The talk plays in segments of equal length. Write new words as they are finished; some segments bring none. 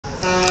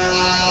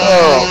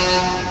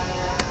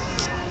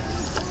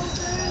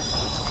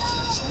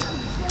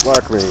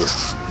Black me.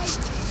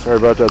 Sorry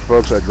about that,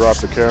 folks. I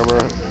dropped the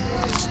camera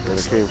and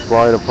it came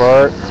flying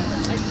apart.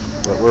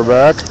 But we're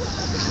back.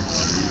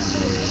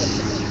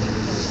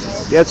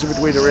 Dancing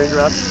between the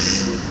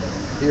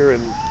raindrops here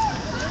in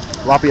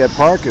Lafayette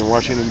Park in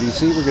Washington,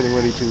 D.C. We're getting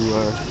ready to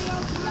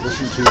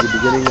listen to the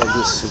beginning of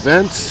this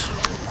event.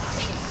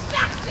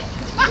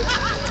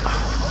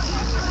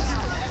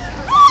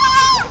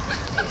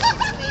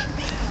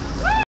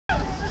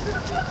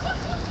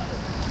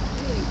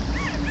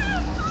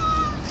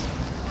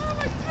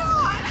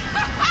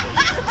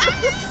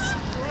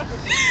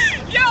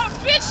 Yo,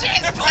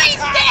 bitches, please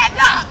stand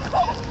up!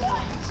 Oh,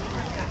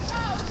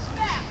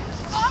 snap!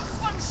 I'm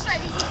Slim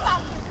Shady. You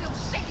probably feel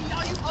shaky.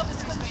 All you other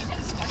Slim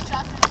Shadys are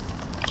just...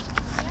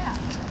 Yeah.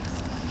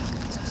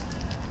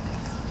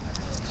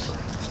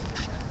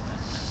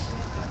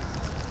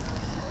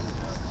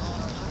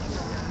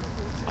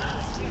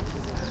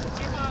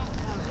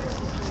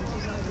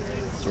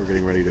 So we're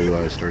getting ready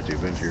to start the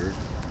event here.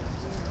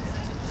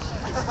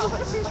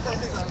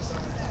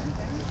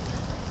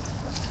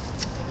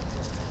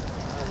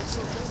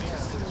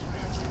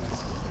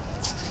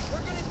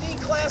 We're going to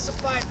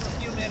declassify for a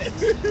few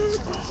minutes. It's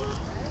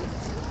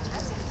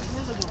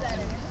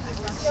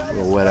a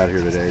little wet out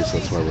here today, so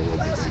that's why we're a little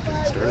bit late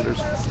getting started. There's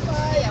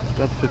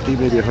about 50,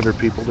 maybe 100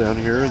 people down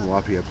here in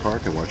Lafayette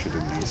Park in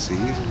Washington, D.C.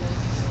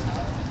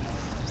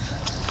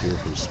 Here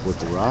from Split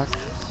the Rock.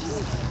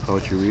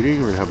 Poetry reading.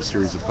 We're going to have a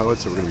series of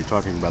poets, and we're going to be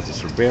talking about the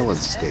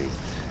surveillance state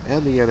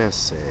and the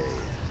NSA.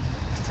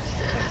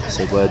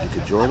 So glad you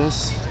could join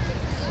us.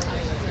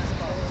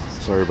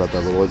 Sorry about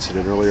that little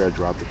incident earlier. I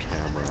dropped the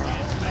camera.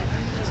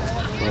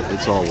 But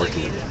it's all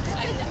working.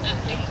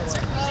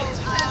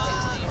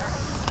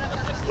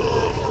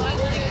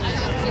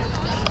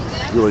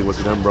 Dealing with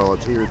an umbrella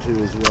here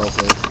too as well,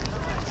 folks.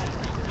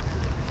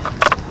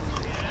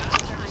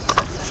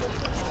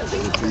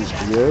 Please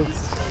forgive.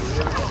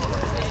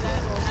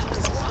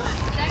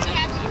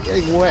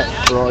 Getting wet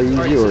for all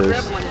you viewers.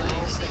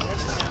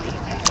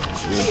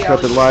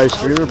 Intrepid live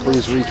streamer,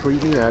 please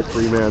retweet me at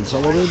Freeman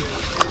Sullivan.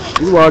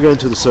 You log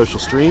into the social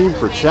stream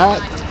for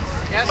chat.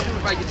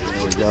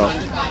 There we go.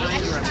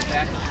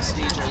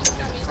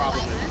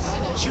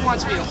 She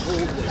wants me to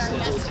hold this the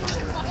whole time.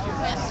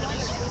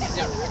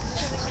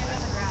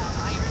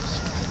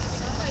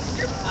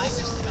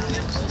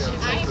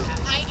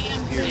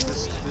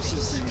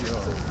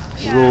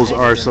 The rules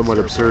are somewhat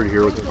absurd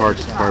here with the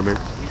Parks Department.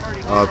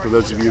 For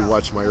those of you who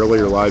watched my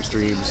earlier live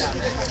streams,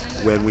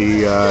 when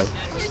we were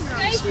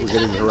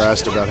getting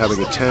harassed about having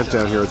a tent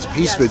down here, it's a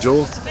peace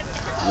vigil,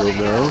 you'll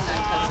know.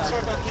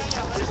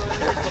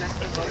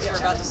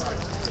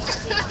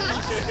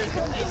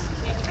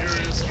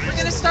 We're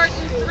going to start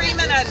in 3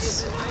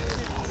 minutes.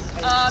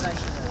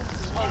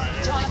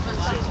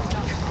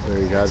 There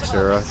you got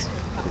Sarah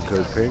from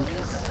Code Pink.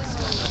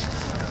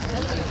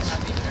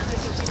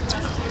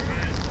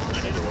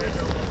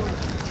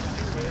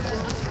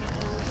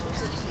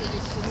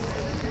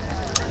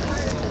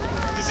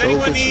 Does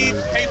anyone need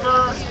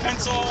paper,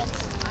 pencil?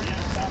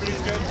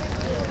 Somebody's good.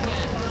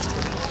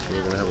 So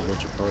we're going to have a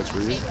bunch of poets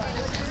reading.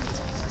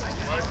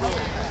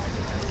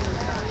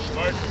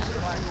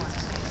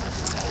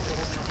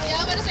 Yeah,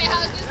 I'm gonna say,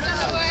 how's this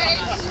gonna work?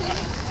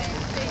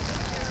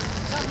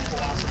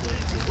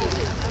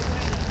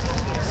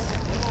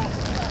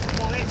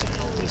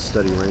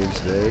 Steady rain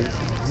today.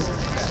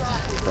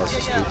 Across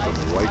the street from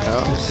the White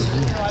House.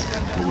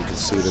 And you can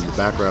see it in the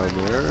background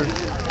there.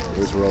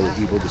 There's where all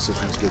the evil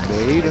decisions get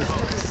made.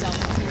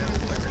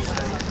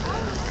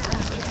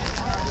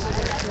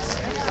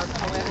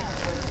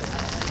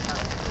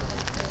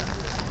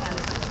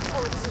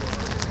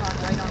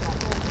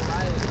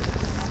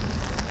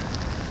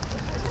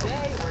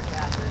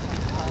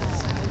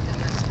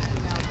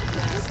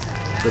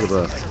 Bit of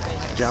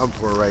a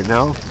downpour right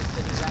now.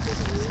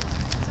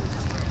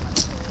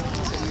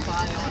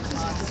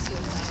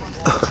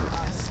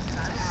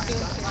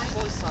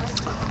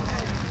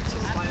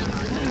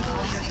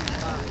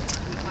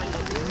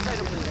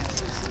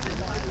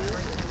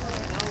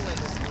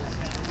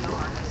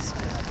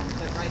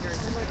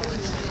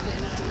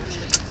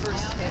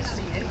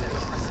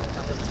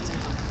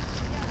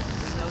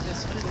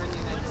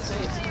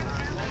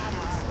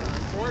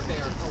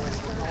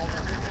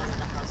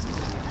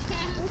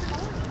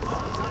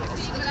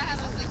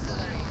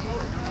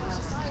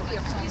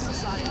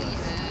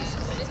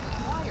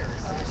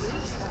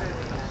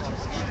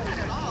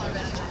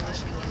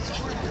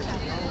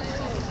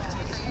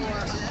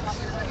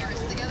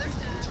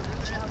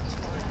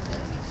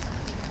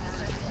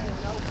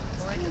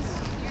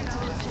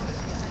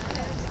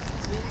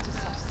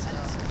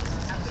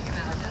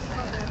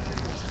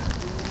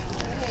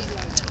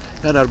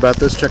 Find out about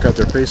this, check out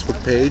their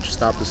Facebook page,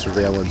 Stop the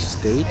Surveillance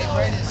State.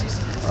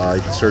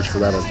 You can search for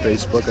that on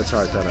Facebook. That's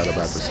how I found out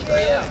about this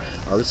event.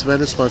 This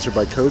event is sponsored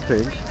by Code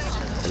Pink,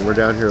 and we're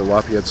down here at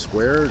Lafayette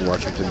Square in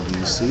Washington,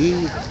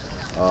 D.C.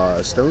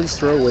 A stone's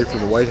throw away from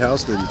the White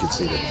House. Maybe you can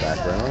see it in the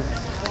background.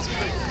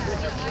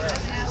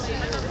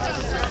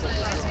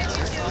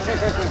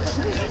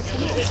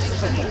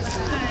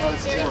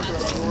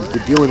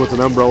 You're dealing with an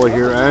umbrella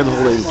here and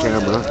holding the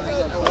camera,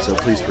 so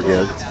please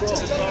forgive.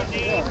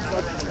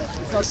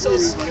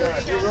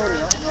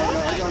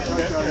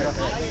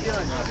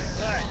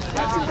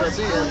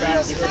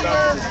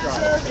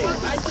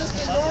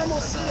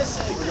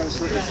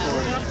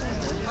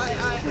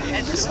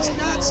 And this is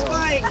not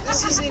spying.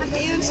 This is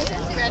enhanced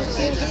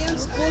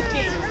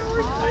looking.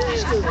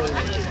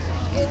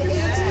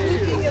 Enhanced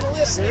looking and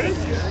listening.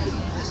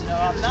 No,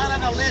 I'm not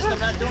on the list. I'm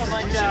not doing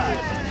my job.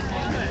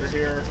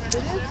 Here.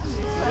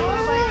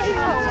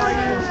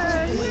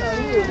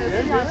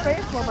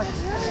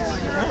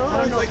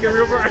 Like a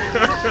real bird.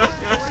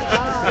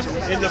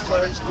 In the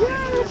flesh.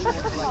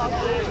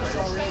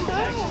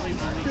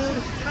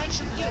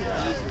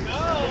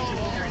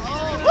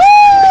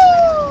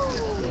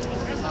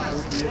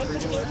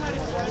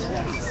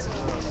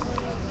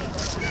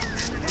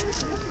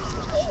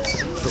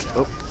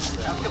 Oh.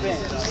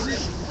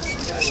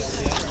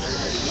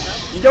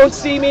 You don't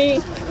see me?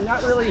 I'm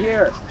not really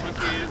here.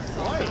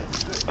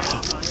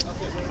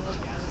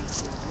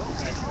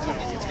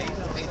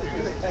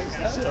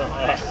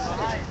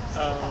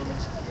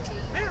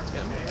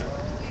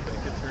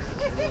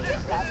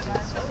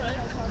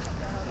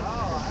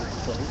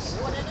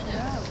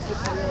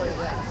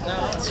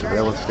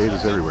 Surveillance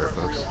stages everywhere,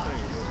 folks.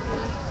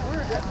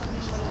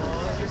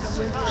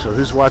 So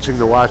who's watching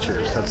the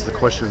watchers? That's the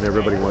question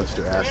everybody wants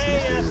to ask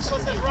these days.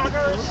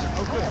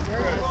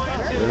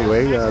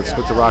 Anyway,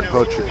 Split the Rock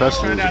Poetry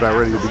Festival is about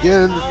ready to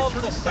begin.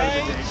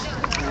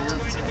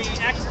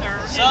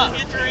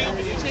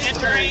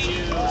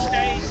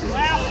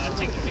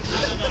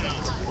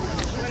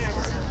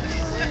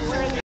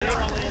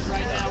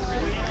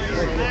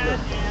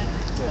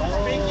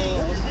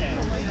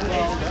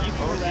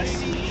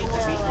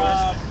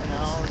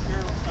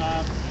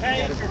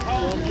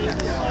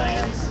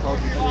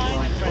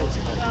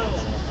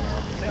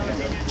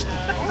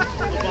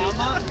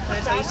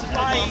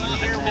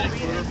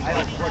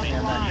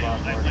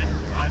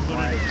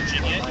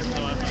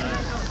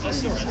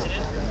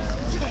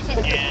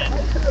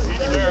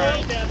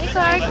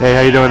 Hey,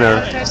 how you doing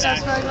there? Can I stop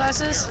throwing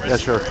glasses? Yeah,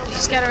 sure.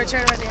 Just gotta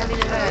return them at the end of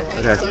the event.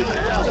 Okay.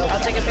 I'll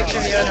take a picture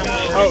of you.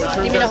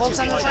 Need me to hold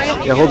something for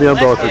you? Yeah, hold the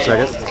umbrella for a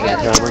second. I got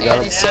it. Camera,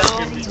 got it? So, All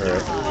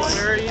right.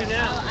 Where are you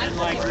now? And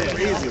like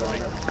crazy,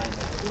 like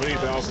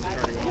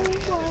 20,031.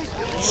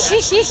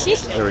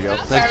 There we go.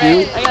 Sorry,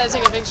 Thank you. I gotta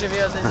take a picture of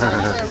you.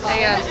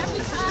 Hang on.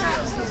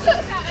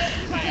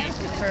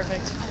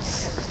 Perfect.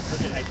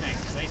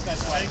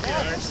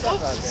 Oh,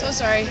 so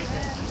sorry.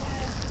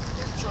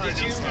 Alright.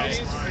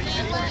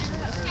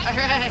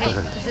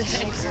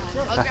 Thanks.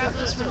 I'll grab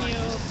those from you.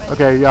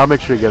 Okay, yeah, I'll make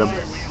sure you get them.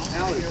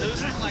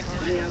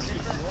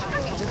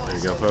 There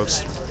you go,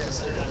 folks.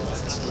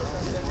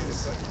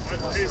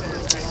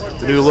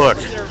 The new look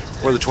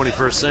for the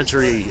 21st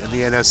century in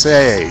the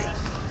NSA.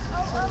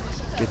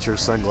 Get your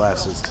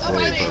sunglasses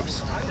today,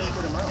 folks.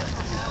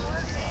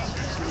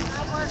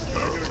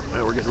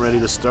 Now we're getting ready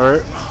to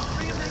start.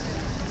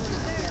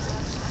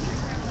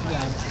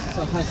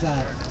 So how's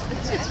that?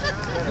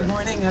 Good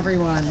morning,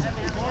 everyone.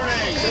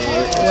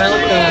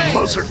 Welcome.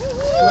 Closer.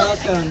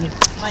 Welcome.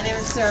 My name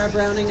is Sarah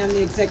Browning. I'm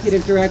the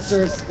executive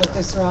director of Split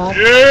This Rock.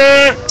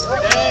 Yeah!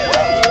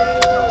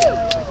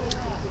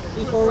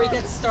 Before we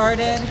get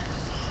started,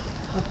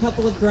 a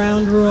couple of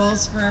ground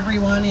rules for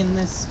everyone in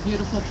this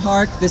beautiful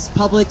park, this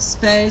public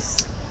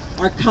space,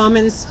 our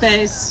common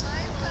space,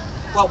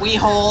 what we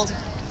hold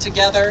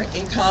together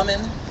in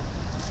common.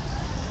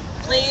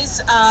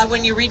 Please,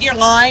 when you read your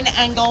line,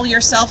 angle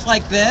yourself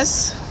like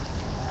this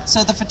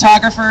so the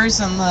photographers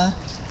and the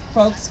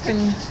folks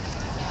can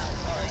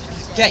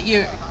get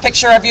you a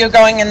picture of you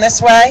going in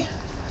this way.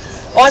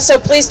 Also,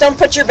 please don't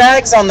put your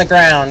bags on the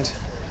ground,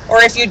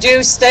 or if you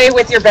do, stay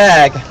with your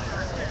bag.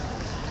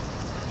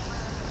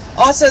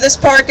 Also, this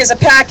park is a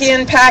pack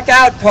in, pack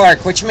out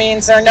park, which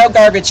means there are no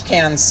garbage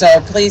cans,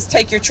 so please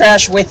take your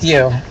trash with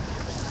you.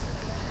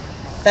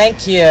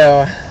 Thank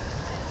you.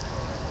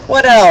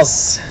 What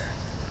else?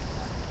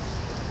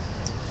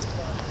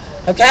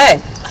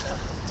 Okay,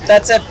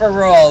 that's it for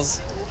rules.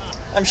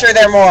 I'm sure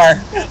there are more.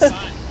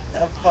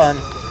 Have fun.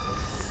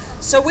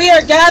 So we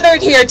are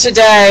gathered here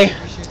today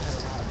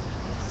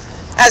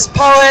as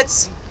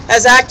poets,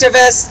 as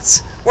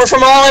activists. We're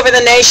from all over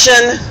the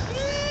nation.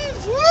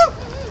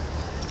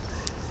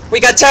 We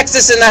got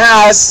Texas in the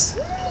house.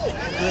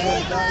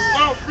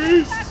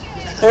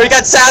 We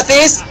got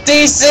Southeast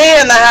DC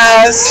in the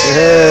house.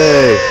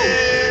 Hey.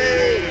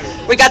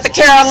 We got the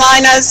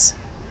Carolinas.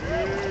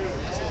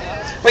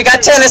 We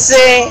got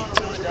Tennessee,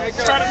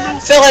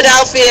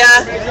 Philadelphia,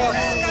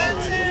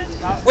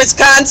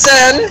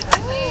 Wisconsin,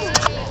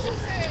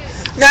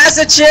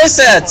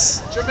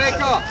 Massachusetts,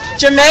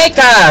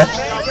 Jamaica,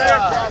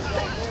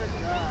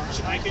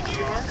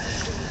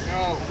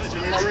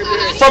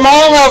 from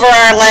all over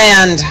our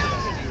land,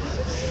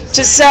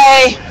 to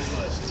say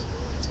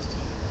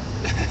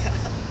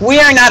we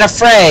are not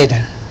afraid.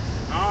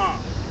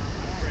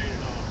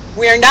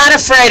 We are not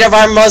afraid of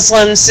our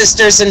Muslim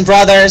sisters and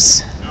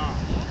brothers.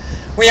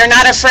 We are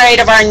not afraid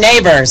of our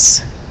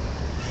neighbors.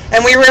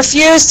 And we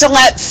refuse to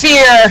let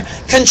fear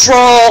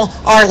control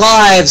our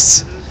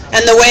lives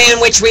and the way in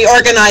which we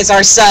organize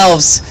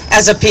ourselves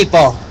as a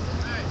people.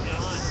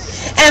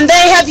 And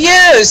they have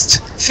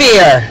used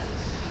fear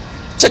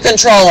to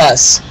control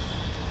us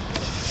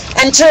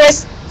and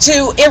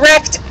to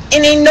erect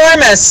an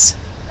enormous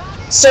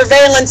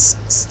surveillance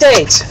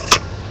state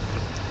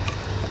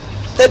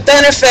that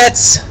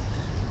benefits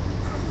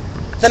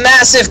the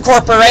massive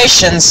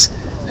corporations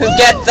who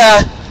get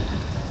the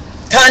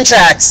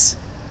contracts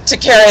to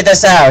carry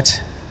this out.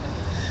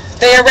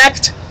 They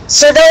erect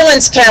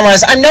surveillance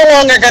cameras. I'm no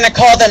longer going to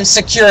call them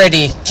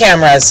security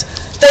cameras.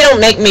 They don't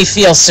make me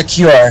feel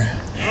secure.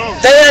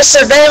 They are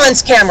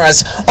surveillance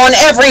cameras on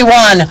every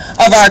one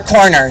of our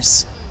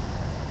corners.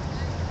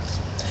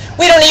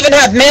 We don't even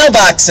have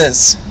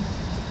mailboxes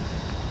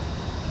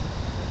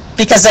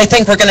because they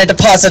think we're going to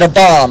deposit a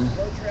bomb.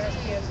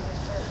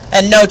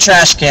 And no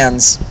trash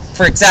cans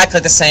for exactly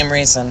the same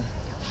reason.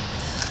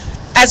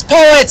 As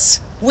poets,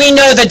 we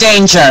know the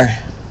danger.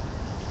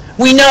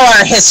 We know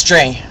our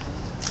history.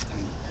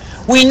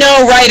 We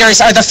know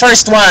writers are the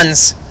first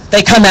ones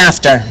they come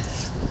after.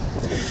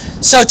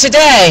 So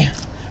today,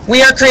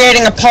 we are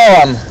creating a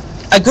poem,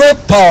 a group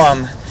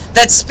poem,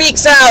 that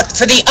speaks out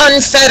for the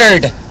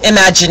unfettered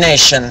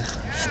imagination,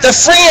 the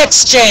free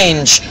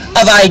exchange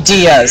of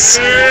ideas,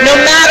 no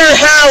matter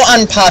how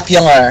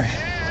unpopular.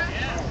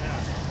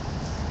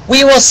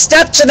 We will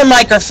step to the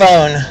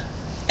microphone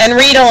and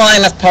read a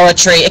line of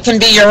poetry. It can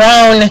be your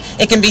own,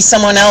 it can be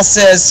someone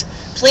else's.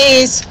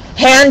 Please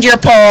hand your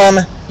poem,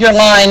 your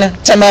line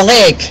to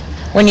Malik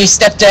when you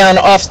step down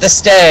off the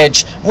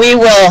stage. We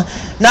will,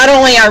 not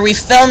only are we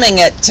filming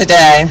it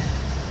today,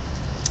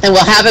 and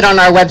we'll have it on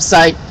our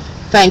website,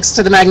 thanks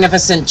to the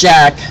magnificent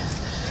Jack,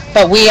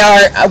 but we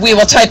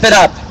will type it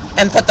up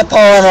and put the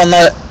poem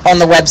on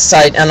the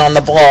website and on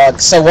the blog,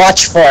 so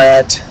watch for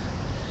it.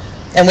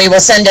 And we will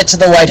send it to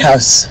the White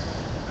House.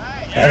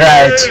 All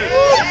right.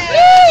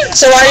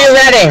 So are you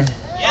ready?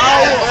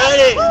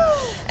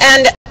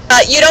 And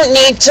you don't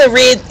need to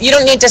read, you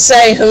don't need to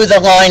say who the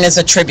line is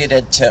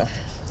attributed to.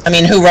 I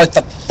mean, who wrote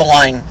the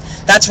line.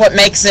 That's what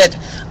makes it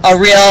a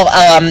real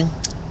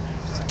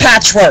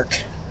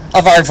patchwork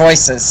of our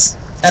voices.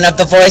 And of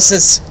the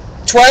voices,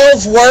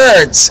 12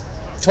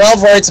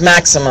 words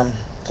maximum,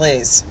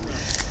 please.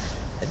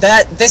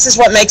 This is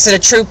what makes it a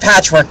true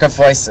patchwork of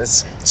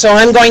voices. So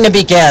I'm going to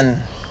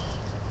begin.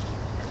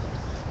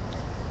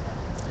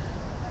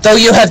 Though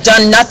you have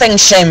done nothing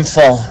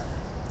shameful,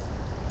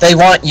 they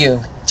want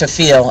you to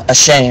feel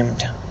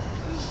ashamed.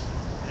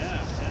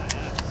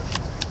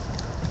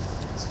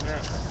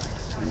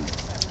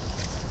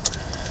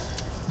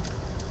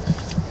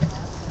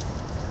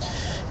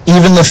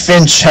 Even the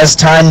finch has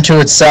time to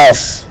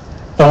itself,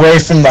 away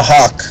from the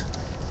hawk.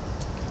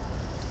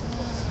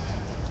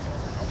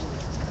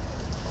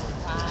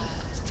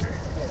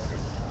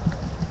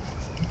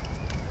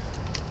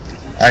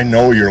 I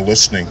know you're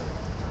listening.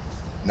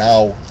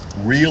 Now,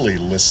 really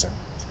listen.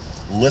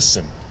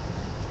 Listen.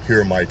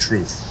 Hear my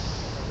truth.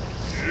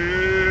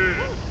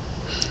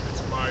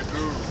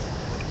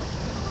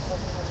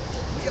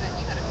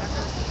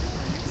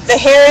 The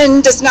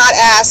heron does not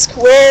ask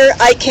where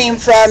I came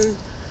from,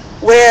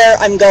 where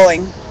I'm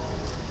going.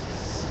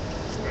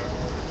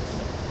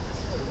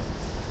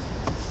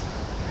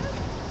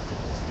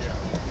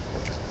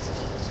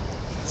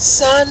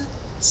 Sun,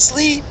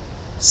 sleet,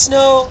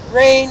 snow,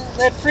 rain,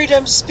 let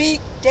freedom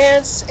speak,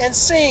 dance, and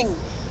sing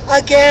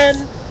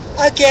again,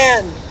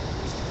 again.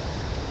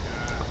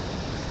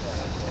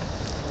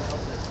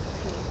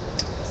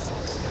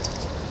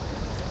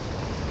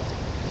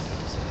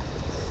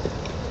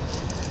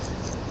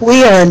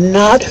 We are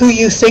not who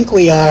you think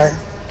we are,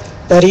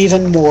 but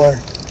even more.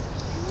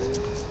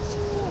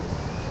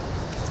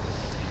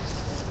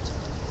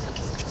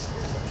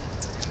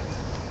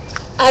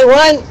 I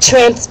want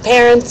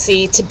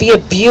transparency to be a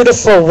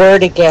beautiful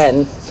word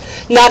again,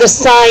 not a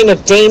sign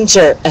of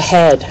danger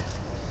ahead.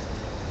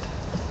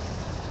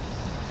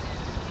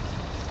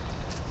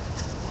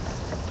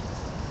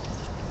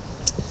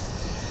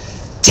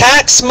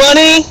 Tax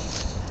money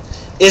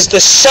is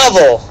the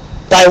shovel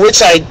by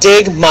which I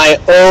dig my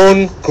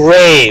own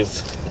grave.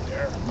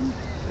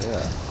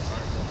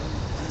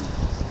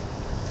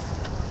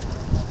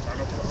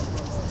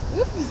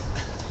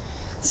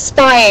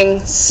 Spying,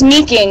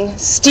 sneaking,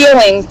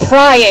 stealing,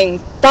 prying,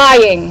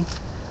 buying.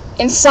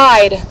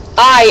 Inside,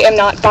 I am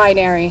not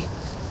binary.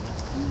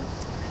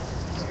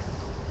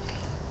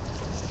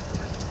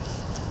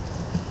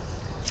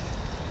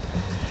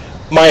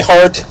 My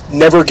heart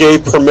never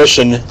gave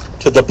permission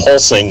to the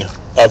pulsing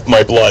of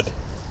my blood.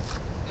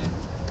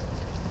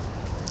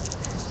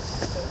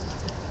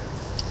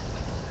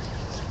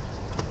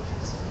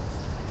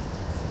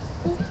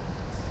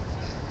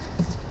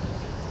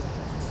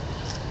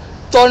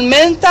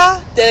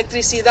 Tormenta de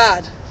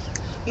electricidad.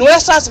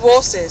 Nuestras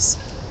voces.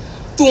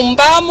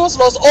 Tumbamos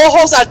los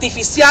ojos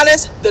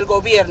artificiales del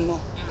gobierno.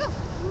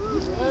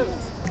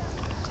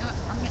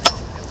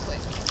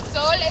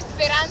 Sol,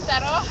 esperanza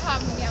roja,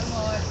 mi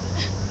amor.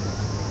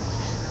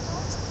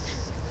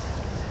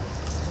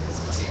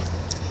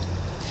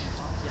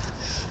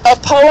 A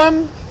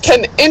poem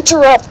can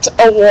interrupt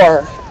a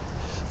war.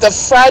 The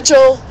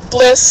fragile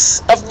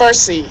bliss of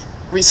mercy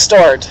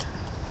restored.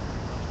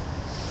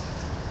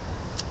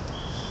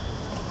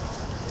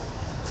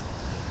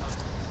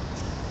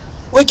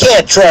 We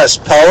can't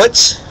trust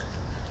poets.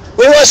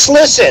 We must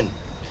listen.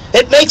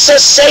 It makes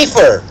us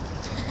safer.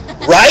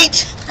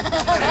 Right?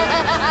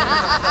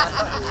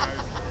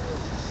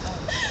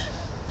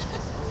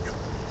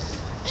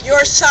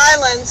 Your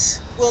silence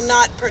will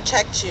not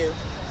protect you.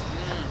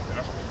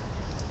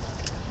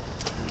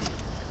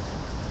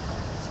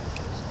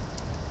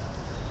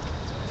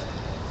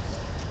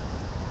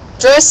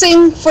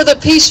 Dressing for the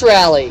peace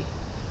rally.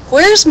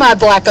 Where's my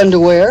black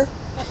underwear?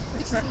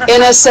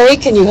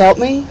 NSA, can you help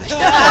me?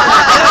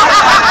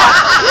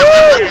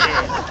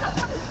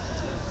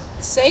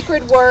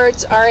 Sacred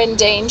words are in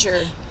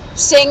danger.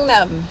 Sing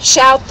them,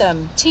 shout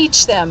them,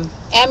 teach them.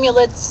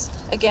 Amulets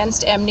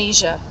against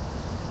amnesia.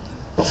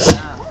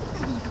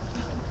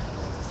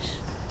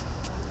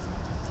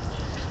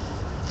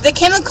 The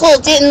chemical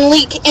didn't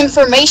leak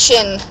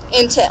information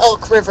into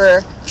Elk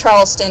River,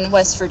 Charleston,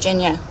 West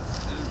Virginia.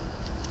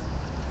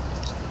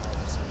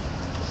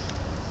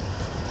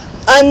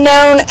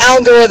 Unknown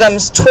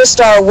algorithms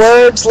twist our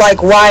words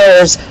like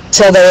wires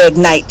till they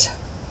ignite.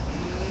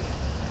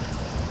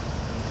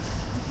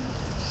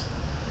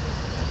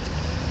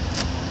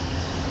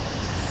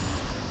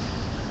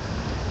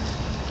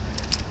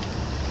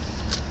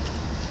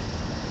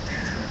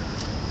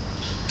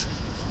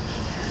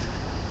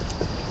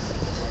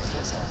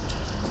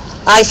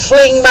 I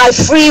fling my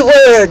free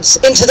words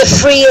into the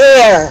free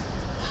air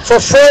for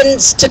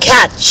friends to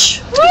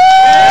catch.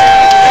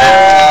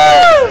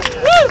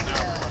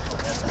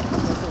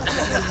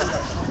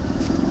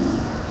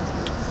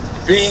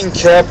 Being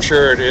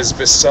captured is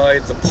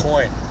beside the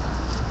point.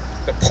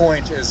 The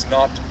point is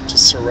not to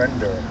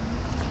surrender.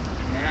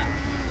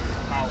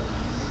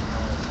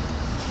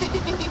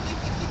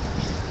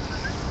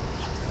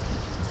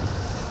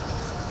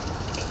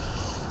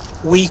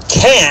 We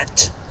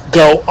can't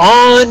go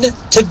on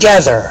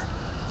together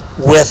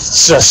with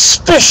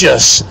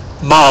suspicious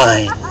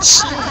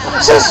minds.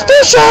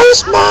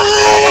 Suspicious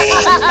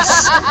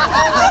minds!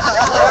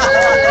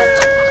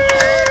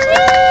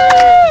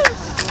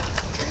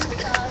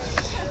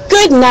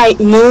 Good night,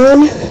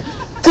 moon.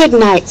 Good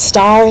night,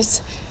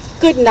 stars.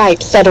 Good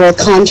night, federal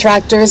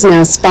contractors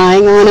now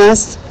spying on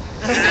us.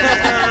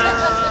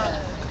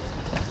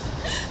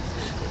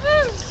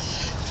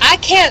 I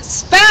can't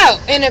spout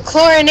in a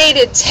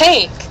chlorinated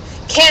tank.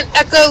 Can't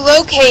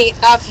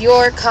echolocate off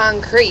your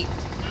concrete.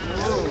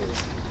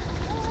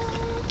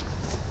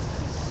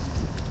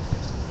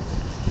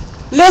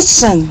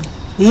 Listen,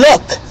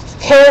 look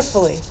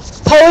carefully.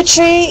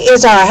 Poetry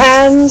is our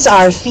hands,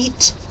 our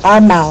feet,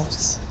 our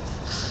mouths.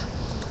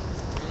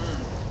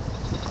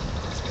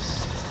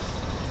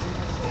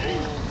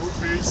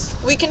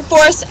 We can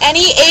force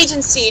any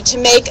agency to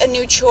make a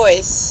new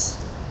choice.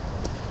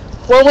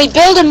 When we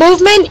build a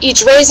movement,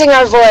 each raising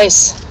our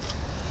voice.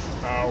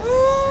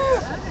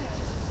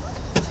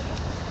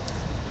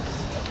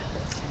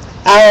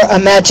 Our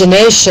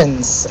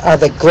imaginations are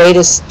the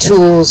greatest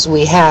tools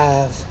we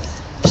have.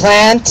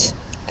 Plant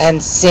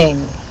and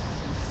sing.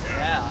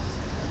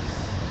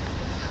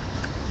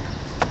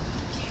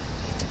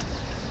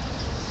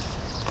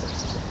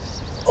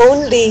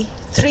 Only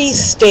 3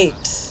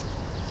 states: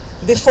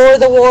 before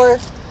the war,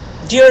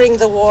 during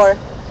the war,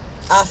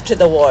 after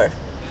the war.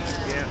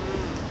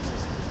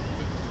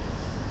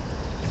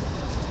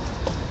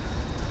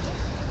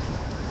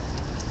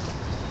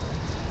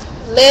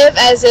 Live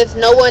as if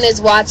no one is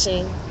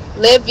watching.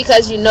 Live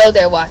because you know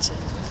they're watching.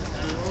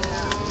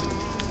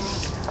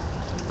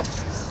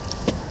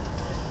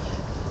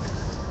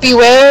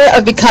 Beware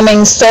of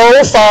becoming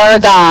so far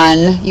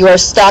gone, you are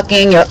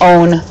stalking your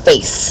own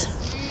face.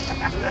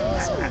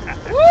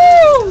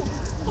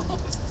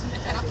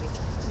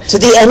 To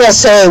the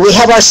NSA, we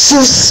have our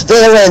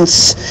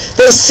surveillance.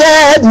 They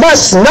said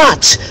must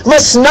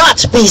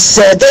not be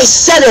said. They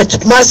said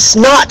it must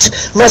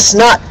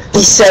not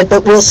be said,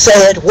 but we'll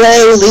say it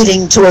way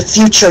leading to a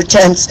future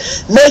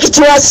tense. Make it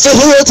to us to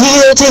heal, to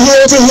heal, to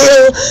heal, to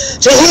heal,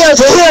 to heal,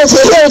 to heal, to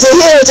heal, to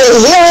heal, to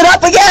heal it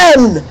up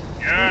again.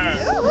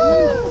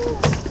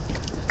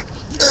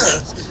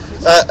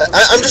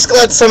 I'm just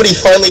glad somebody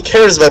finally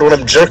cares about what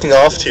I'm jerking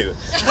off to.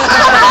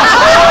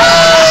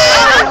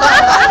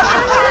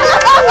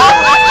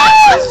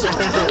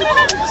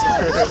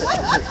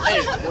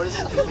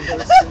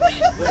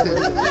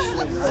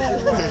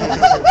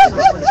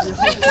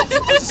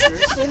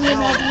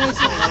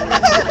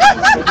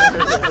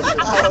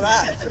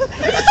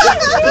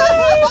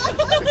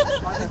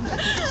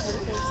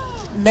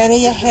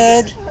 Many a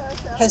head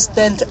has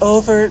bent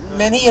over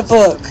many a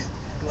book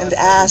and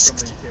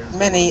asked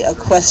many a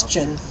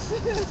question.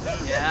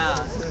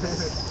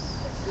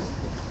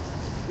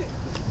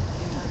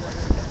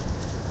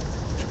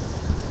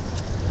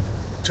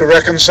 To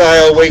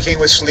reconcile waking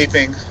with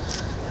sleeping,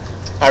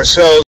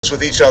 ourselves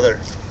with each other,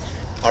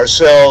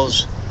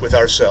 ourselves with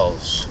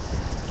ourselves.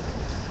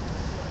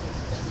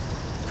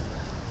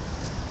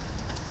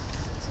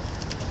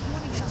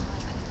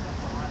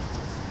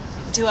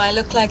 Do I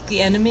look like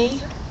the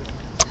enemy?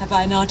 Have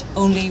I not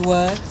only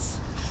words?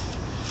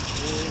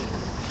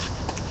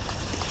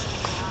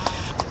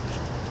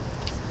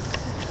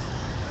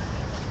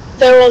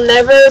 There will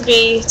never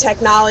be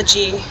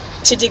technology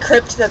to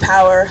decrypt the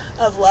power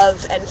of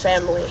love and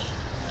family.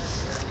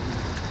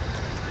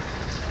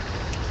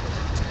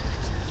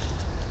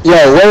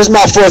 Yo, where's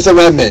my Fourth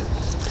Amendment?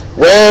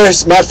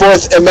 Where's my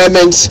Fourth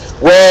Amendment?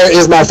 Where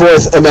is my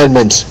Fourth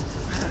Amendment?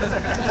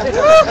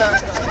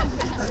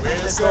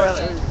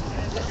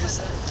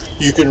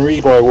 You can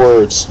read my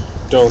words.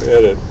 Don't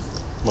edit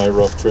my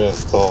rough draft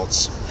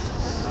thoughts.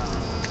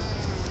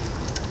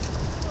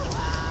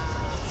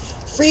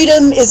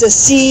 Freedom is a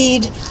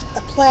seed,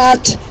 a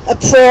plant, a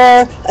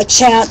prayer, a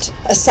chant,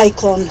 a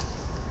cyclone.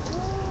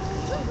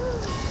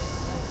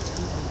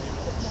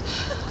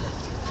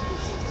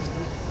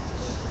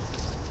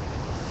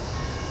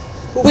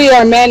 We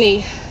are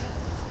many.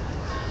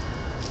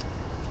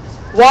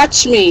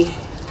 Watch me,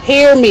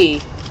 hear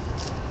me,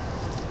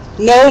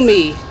 know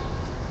me,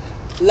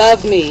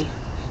 love me,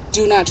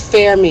 do not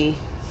fear me.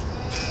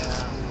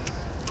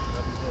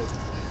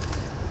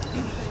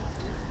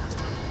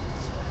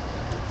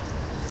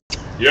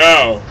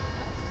 Yo,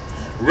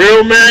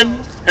 real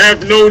men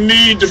have no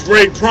need to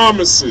break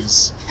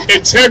promises.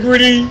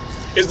 Integrity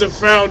is the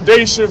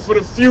foundation for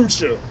the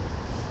future.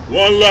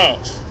 One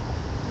love.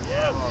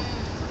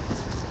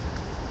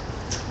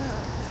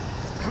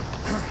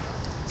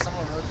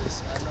 Someone wrote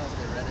this. I don't know if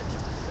they read it.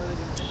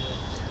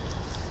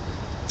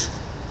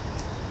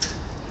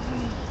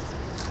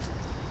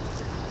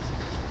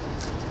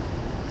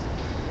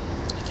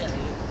 You can't read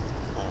it.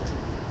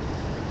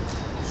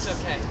 It's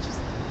okay.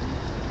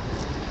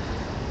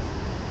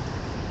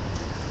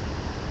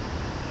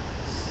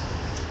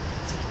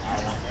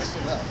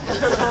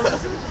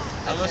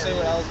 I'm gonna say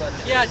what I was about to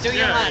do. Yeah, do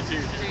your line.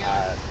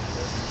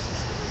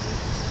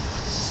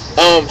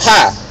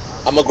 Hi.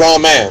 I'm a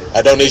grown man.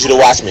 I don't need you to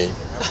watch me.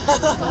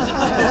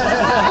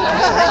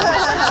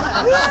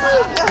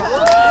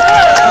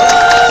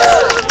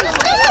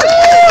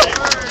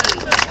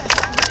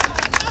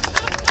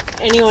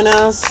 Anyone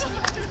else?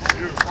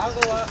 I'll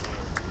go up.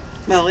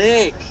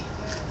 Malik.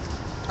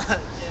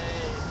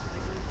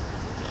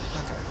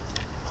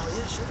 Oh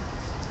yeah, sure.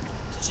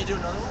 Did you do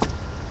another one?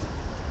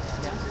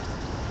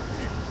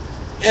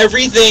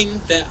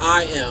 Everything that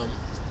I am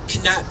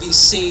cannot be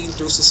seen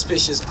through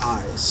suspicious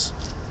eyes.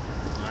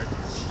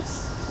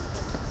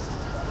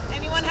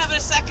 Anyone have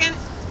a second?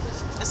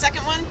 A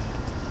second one?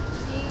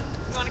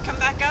 You want to come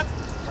back up?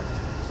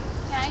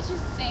 Can I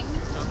just sing?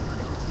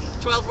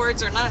 12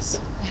 words or less.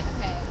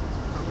 Okay.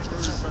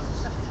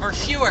 Or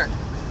fewer.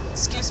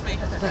 Excuse me.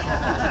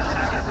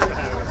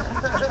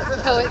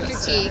 Poet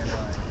critique.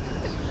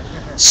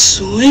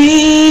 Swing,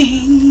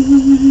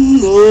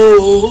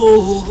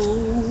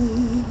 oh,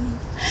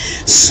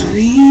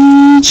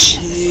 sweet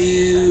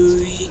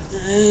chariot,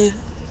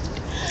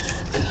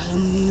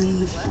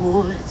 coming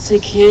forth to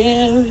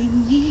carry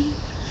me.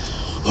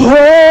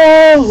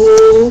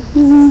 Oh,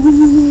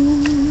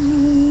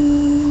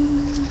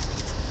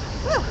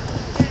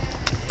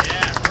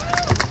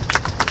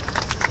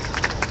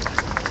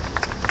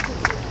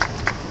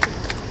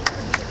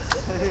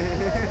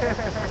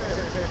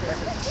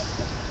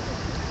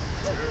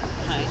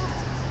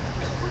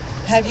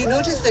 Have you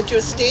noticed that your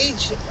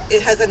stage,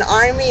 it has an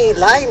army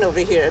line over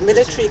here,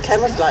 military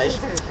camouflage?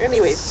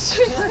 Anyways,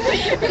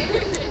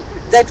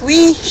 that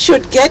we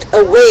should get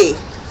away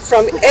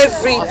from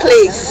every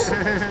place,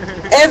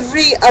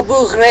 every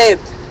Abu Ghraib,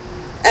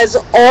 as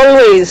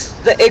always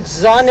the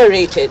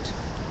exonerated.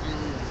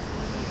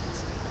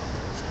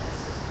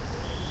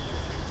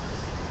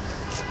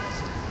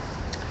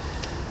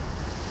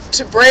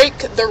 To break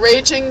the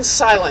raging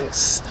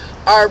silence,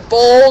 our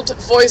bold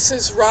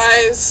voices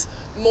rise,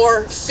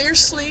 more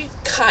fiercely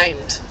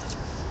kind.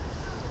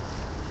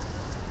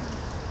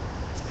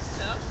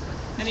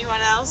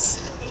 Anyone else?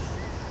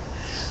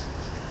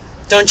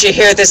 Don't you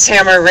hear this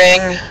hammer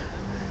ring?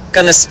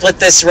 Gonna split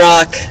this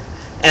rock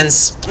and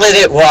split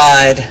it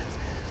wide.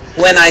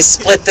 When I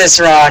split this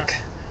rock,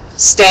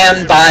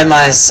 stand by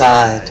my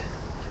side.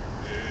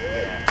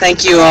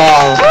 Thank you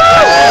all.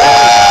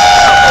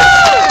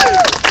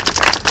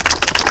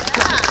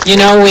 You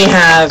know we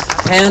have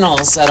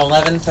panels at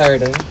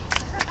 11:30.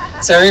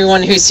 So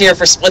everyone who's here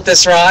for Split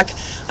This Rock,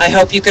 I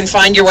hope you can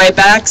find your way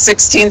back,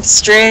 16th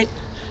Street,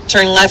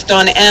 turn left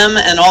on M,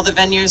 and all the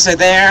venues are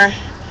there.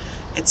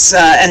 It's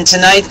and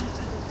tonight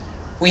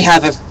we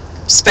have a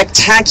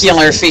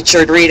spectacular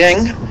featured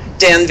reading.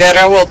 Dan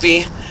Vera will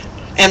be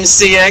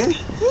emceeing,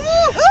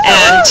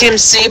 and Tim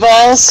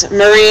Seaballs,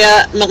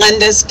 Maria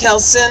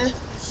Melendez-Kelson,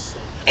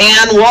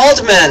 Ann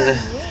Waldman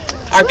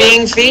are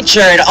being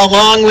featured,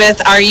 along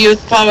with our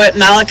youth poet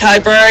Malachi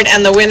Bird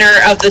and the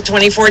winner of the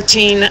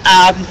 2014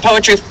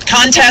 poetry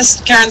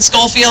contest, Karen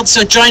Schofield.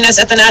 So join us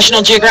at the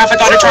National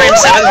Geographic Auditorium,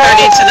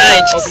 7:30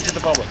 tonight. Open to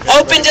the public.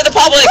 Open to the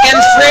public and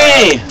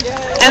free.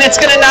 And it's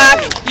gonna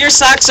knock your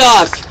socks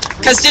off,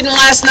 because didn't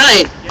last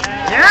night.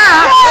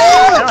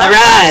 Yeah. All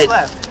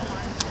right.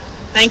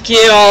 Thank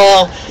you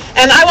all.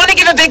 And I want to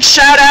give a big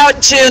shout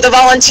out to the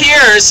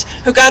volunteers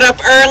who got up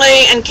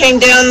early and came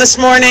down this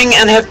morning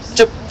and have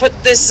to put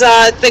this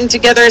thing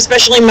together,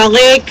 especially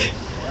Malik.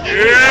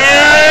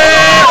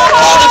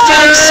 All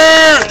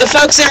the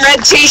folks in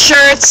red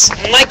t-shirts,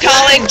 my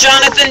colleague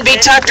Jonathan B.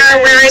 Tucker,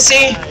 where is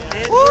he?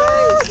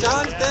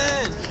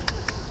 Jonathan!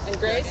 And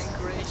Grace?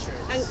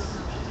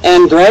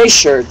 And gray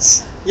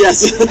shirts.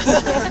 Yes.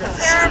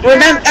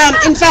 Remember,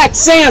 in fact,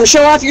 Sam,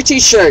 show off your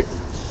t-shirt.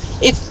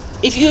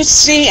 If you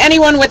see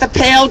anyone with a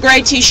pale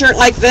gray t-shirt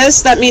like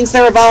this, that means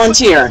they're a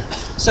volunteer.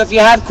 So if you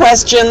have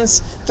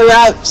questions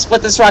throughout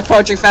Split This Rock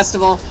Poetry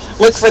Festival,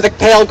 look for the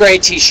pale gray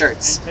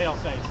t-shirts. Pale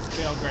face,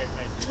 pale gray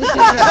face.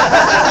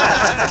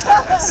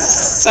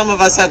 Some of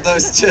us have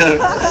those too.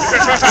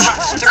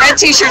 The red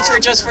t-shirts were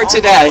just for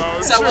today.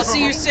 So we'll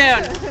see you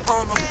soon.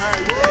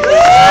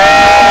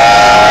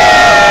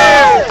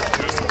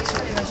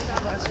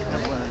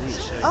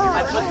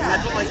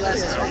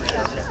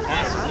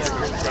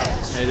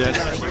 Hey, Dad.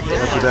 Not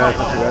too bad,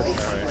 not too bad.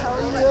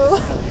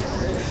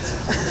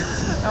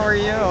 How are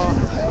you?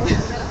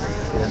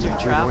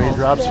 Yeah,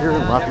 Raindrops here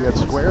in Lafayette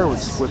Square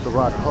with Split the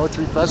Rock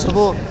Poetry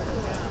Festival.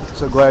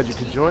 So glad you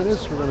could join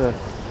us. We're going to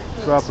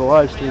drop the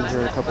live stream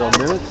here in a couple of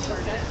minutes.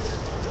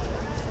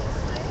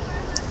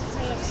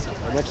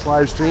 Our next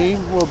live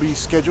stream will be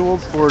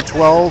scheduled for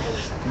 12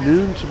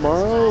 noon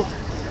tomorrow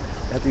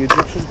at the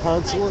Egyptian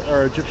Consulate,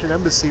 or Egyptian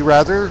Embassy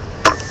rather,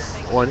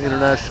 on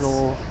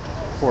International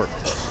Court,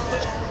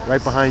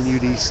 right behind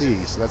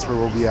UDC. So that's where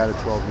we'll be at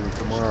 12 noon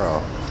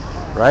tomorrow.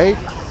 Right?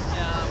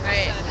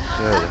 Right.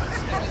 Good.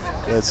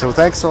 Good. So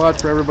thanks a lot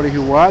for everybody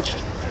who watched.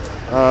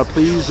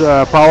 Please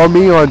follow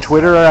me on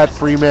Twitter at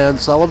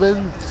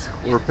FreemanSullivan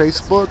or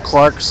Facebook,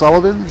 Clark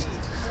Sullivan,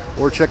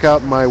 or check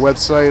out my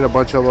website, a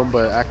bunch of them,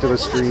 but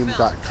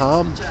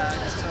activiststream.com.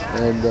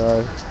 And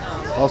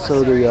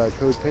also the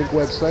Code Pink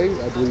website,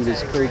 I believe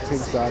is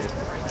codepink.org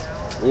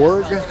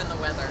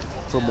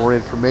for more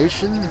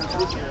information.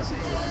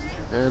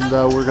 And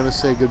we're going to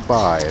say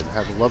goodbye and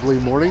have a lovely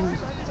morning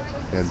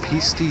and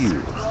peace to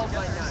you.